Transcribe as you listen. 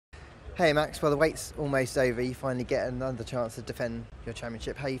Hey Max, well the wait's almost over. You finally get another chance to defend your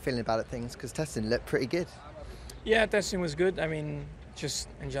championship. How are you feeling about it, things? Because testing looked pretty good. Yeah, testing was good. I mean, just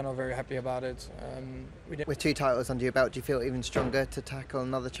in general, very happy about it. With two titles under your belt, do you feel even stronger to tackle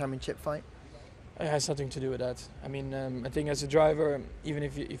another championship fight? It has something to do with that. I mean, I think as a driver, even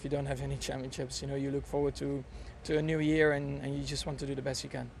if you don't have any championships, you look forward to a new year and you just want to do the best you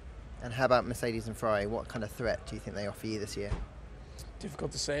can. And how about Mercedes and Ferrari? What kind of threat do you think they offer you this year?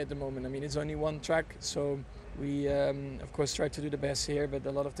 Difficult to say at the moment. I mean, it's only one track, so we of course try to do the best here, but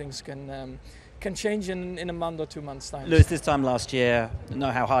a lot of things can change in a month or 2 months' time. Lewis, this time last year, I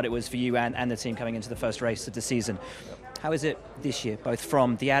know how hard it was for you and the team coming into the first race of the season. How is it this year, both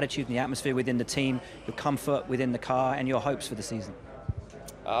from the attitude and the atmosphere within the team, your comfort within the car, and your hopes for the season?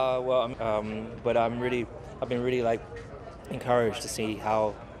 But I've been really like encouraged to see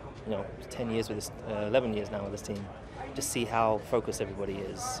how, 10 years with this, 11 years now with this team, just see how focused everybody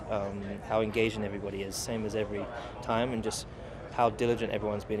is, how engaging everybody is, same as every time, and just how diligent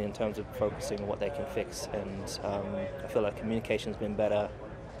everyone's been in terms of focusing on what they can fix. And I feel like communication's been better.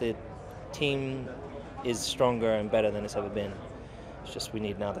 The team is stronger and better than it's ever been. It's just we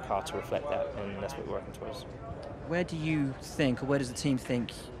need now the car to reflect that, and that's what we're working towards. Where do you think, or where does the team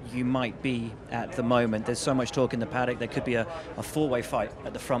think you might be at the moment? There's so much talk in the paddock. There could be a four-way fight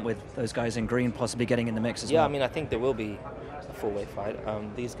at the front with those guys in green possibly getting in the mix as well. Yeah, I mean, I think there will be a four-way fight.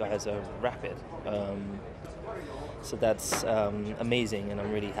 These guys are rapid. So that's amazing, and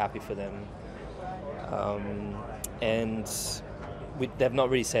I'm really happy for them. And they've not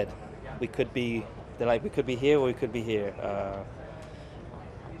really said we could be. They're like, we could be here or we could be here.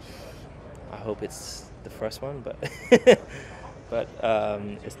 I hope it's the first one, but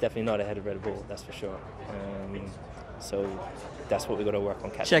it's definitely not ahead of Red Bull, that's for sure. So that's what we've got to work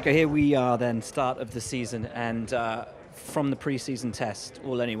on catching. Checo, here we are then, start of the season, and from the pre-season test,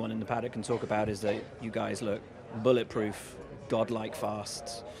 all anyone in the paddock can talk about is that you guys look bulletproof, godlike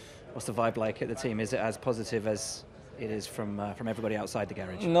fast. What's the vibe like at the team? Is it as positive as it is from everybody outside the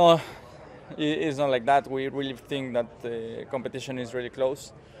garage? No, it's not like that. We really think that the competition is really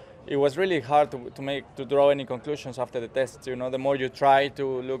close. It was really hard to draw any conclusions after the test. The more you try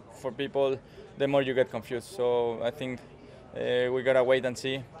to look for people, the more you get confused. So I think we gotta wait and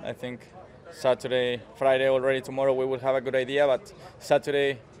see. I think Saturday, Friday, already tomorrow we will have a good idea. But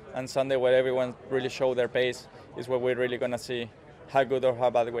Saturday and Sunday, where everyone really show their pace, is where we're really gonna see how good or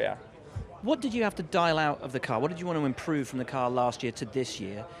how bad we are. What did you have to dial out of the car? What did you want to improve from the car last year to this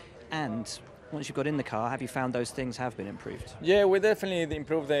year? And once you got in the car, have you found those things have been improved? Yeah, we definitely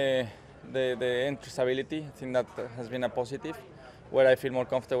improved the entry stability. I think that has been a positive, where I feel more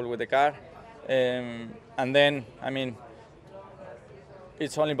comfortable with the car. And then, I mean,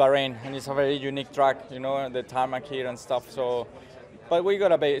 it's only Bahrain, and it's a very unique track, the tarmac here and stuff. So, but we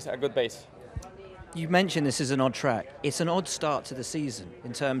got a good base. You mentioned this is an odd track. It's an odd start to the season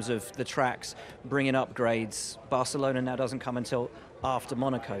in terms of the tracks bringing upgrades. Barcelona now doesn't come until after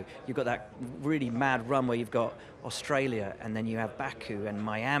Monaco. You've got that really mad run where you've got Australia, and then you have Baku and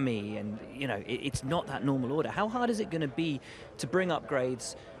Miami, and it's not that normal order. How hard is it going to be to bring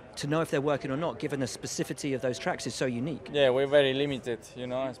upgrades, to know if they're working or not, given the specificity of those tracks is so unique? Yeah, we're very limited,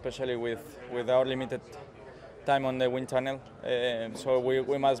 especially with our limited time on the wind tunnel. So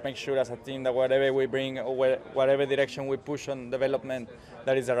we must make sure as a team that whatever we bring or whatever direction we push on development,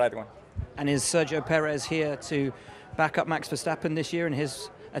 that is the right one. And is Sergio Perez here to back up Max Verstappen this year in his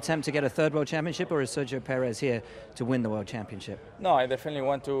attempt to get a third World Championship, or is Sergio Perez here to win the World Championship? No, I definitely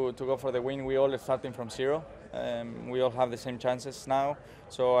want to go for the win. We all are starting from zero. We all have the same chances now.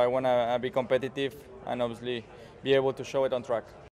 So I want to be competitive and obviously be able to show it on track.